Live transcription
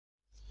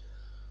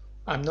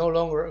I'm no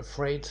longer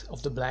afraid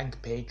of the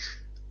blank page,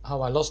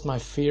 how I lost my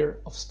fear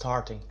of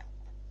starting.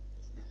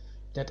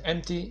 That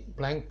empty,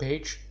 blank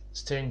page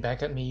staring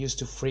back at me used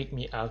to freak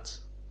me out.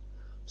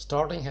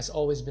 Starting has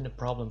always been a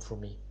problem for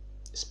me,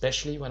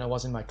 especially when I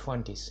was in my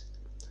 20s.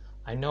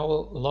 I no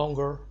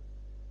longer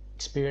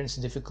experience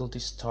difficulty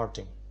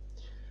starting.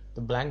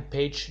 The blank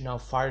page now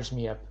fires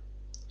me up.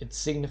 It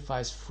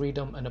signifies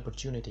freedom and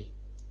opportunity.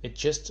 It's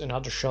just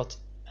another shot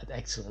at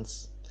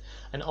excellence.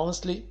 And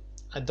honestly,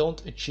 I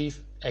don't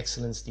achieve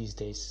excellence these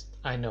days.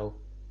 I know.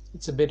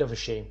 It's a bit of a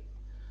shame.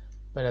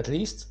 But at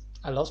least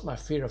I lost my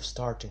fear of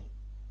starting.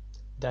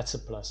 That's a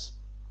plus.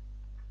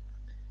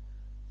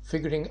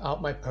 Figuring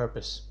out my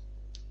purpose.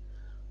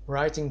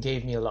 Writing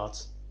gave me a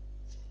lot.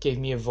 Gave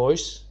me a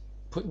voice,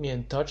 put me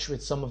in touch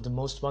with some of the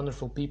most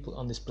wonderful people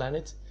on this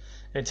planet,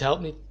 and it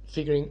helped me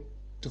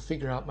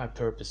figure out my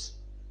purpose.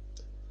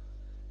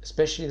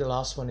 Especially the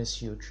last one is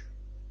huge.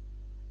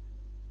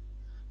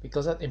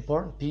 Because that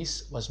important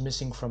piece was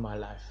missing from my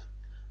life.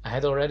 I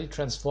had already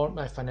transformed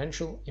my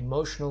financial,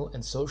 emotional,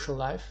 and social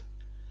life,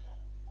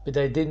 but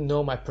I didn't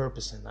know my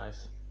purpose in life.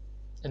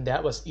 And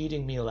that was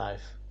eating me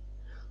alive.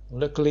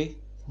 Luckily,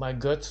 my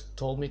gut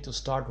told me to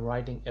start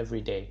writing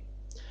every day.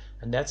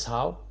 And that's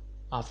how,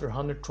 after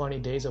 120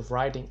 days of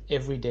writing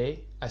every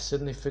day, I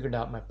suddenly figured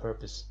out my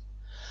purpose.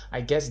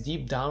 I guess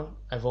deep down,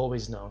 I've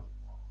always known.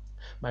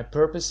 My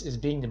purpose is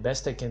being the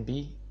best I can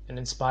be and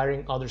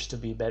inspiring others to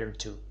be better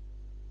too.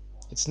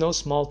 It's no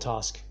small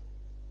task.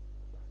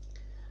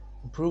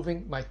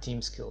 Improving my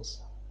team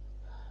skills.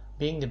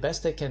 Being the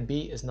best I can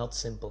be is not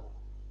simple,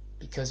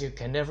 because you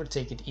can never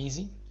take it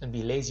easy and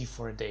be lazy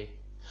for a day.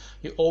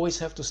 You always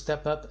have to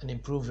step up and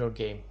improve your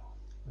game,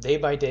 day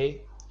by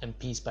day and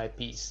piece by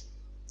piece.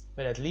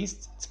 But at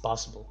least it's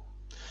possible.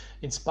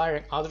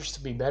 Inspiring others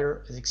to be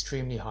better is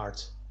extremely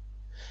hard,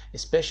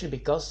 especially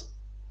because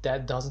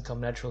that doesn't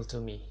come natural to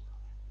me.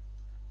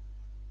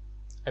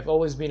 I've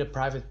always been a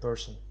private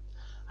person.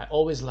 I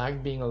always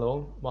liked being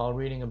alone while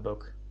reading a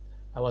book.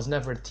 I was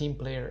never a team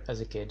player as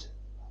a kid.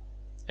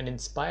 And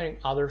inspiring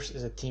others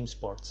is a team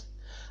sport.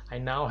 I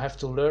now have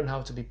to learn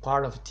how to be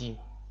part of a team.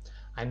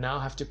 I now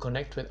have to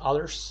connect with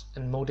others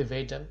and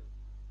motivate them.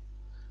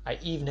 I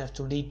even have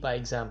to lead by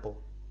example.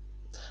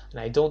 And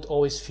I don't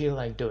always feel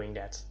like doing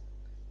that.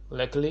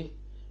 Luckily,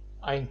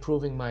 I'm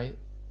improving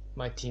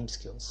my team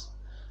skills.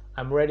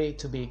 I'm ready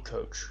to be a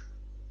coach.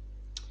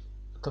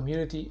 A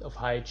community of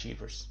high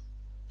achievers.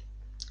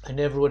 I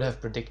never would have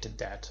predicted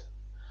that.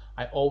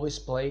 I always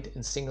played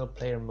in single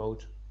player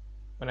mode.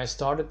 When I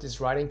started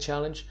this writing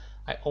challenge,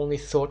 I only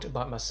thought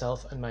about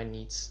myself and my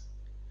needs.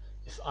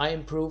 If I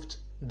improved,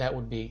 that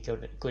would be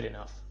good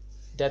enough.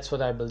 That's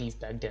what I believed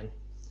back then.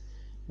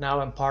 Now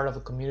I'm part of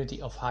a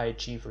community of high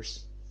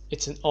achievers.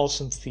 It's an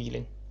awesome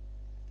feeling.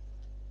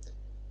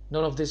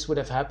 None of this would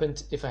have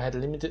happened if I had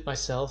limited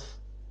myself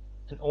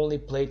and only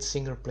played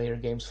single player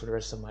games for the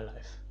rest of my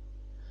life.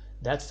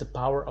 That's the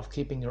power of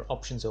keeping your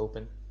options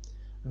open.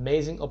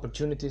 Amazing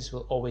opportunities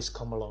will always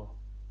come along.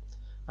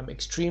 I'm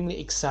extremely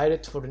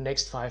excited for the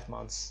next 5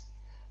 months.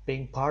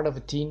 Being part of a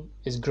team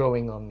is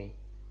growing on me.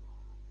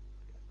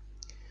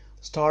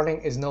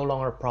 Starting is no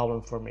longer a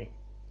problem for me.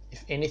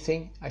 If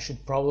anything, I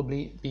should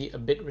probably be a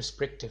bit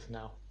restrictive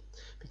now,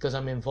 because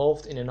I'm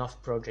involved in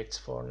enough projects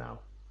for now.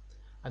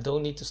 I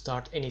don't need to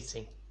start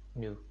anything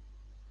new.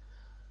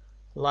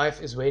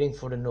 Life is waiting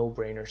for the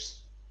no-brainers.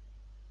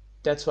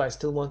 That's why I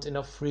still want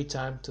enough free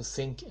time to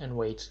think and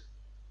wait.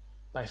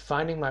 By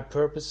finding my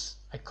purpose,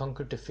 I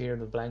conquered the fear of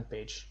the blank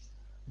page.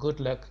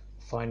 Good luck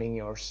finding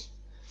yours.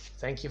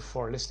 Thank you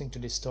for listening to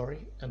this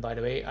story. And by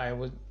the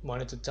way,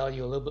 wanted to tell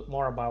you a little bit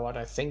more about what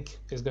I think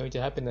is going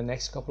to happen in the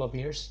next couple of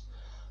years.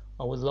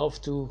 I would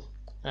love to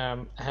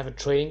have a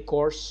training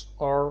course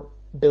or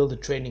build a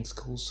training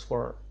school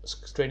for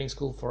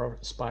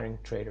aspiring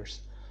traders.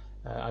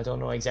 I don't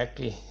know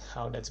exactly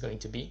how that's going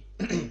to be,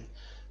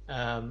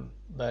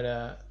 but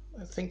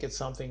I think it's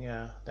something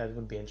that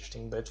would be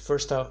interesting. But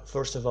first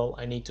of all,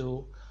 I need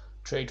to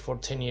trade for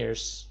 10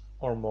 years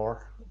or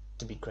more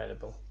to be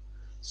credible.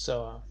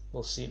 So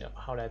we'll see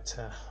how that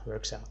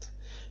works out.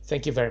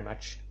 Thank you very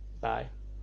much. Bye.